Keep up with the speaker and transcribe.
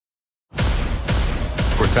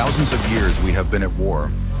thousands of years we have been at war.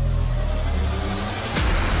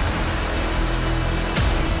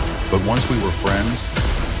 But once we were friends,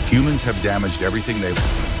 humans have damaged everything they've...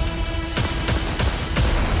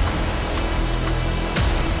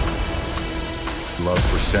 loved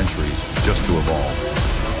for centuries, just to evolve.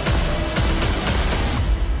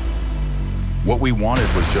 What we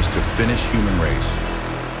wanted was just to finish human race.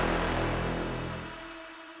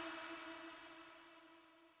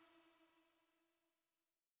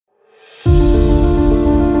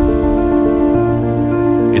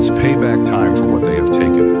 It's payback time for what they have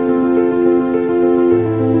taken.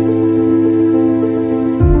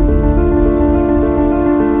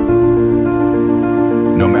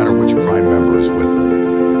 No matter which prime member is with them.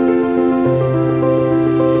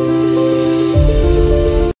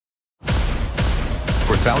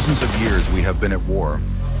 For thousands of years we have been at war.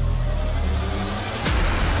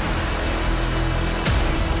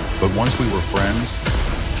 But once we were friends,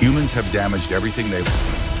 humans have damaged everything they've...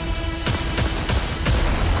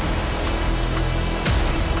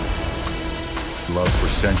 loved for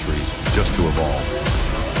centuries, just to evolve.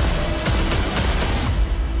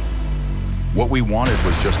 What we wanted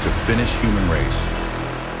was just to finish human race.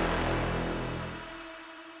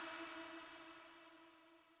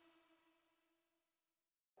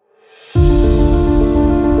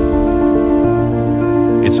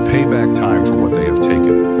 It's payback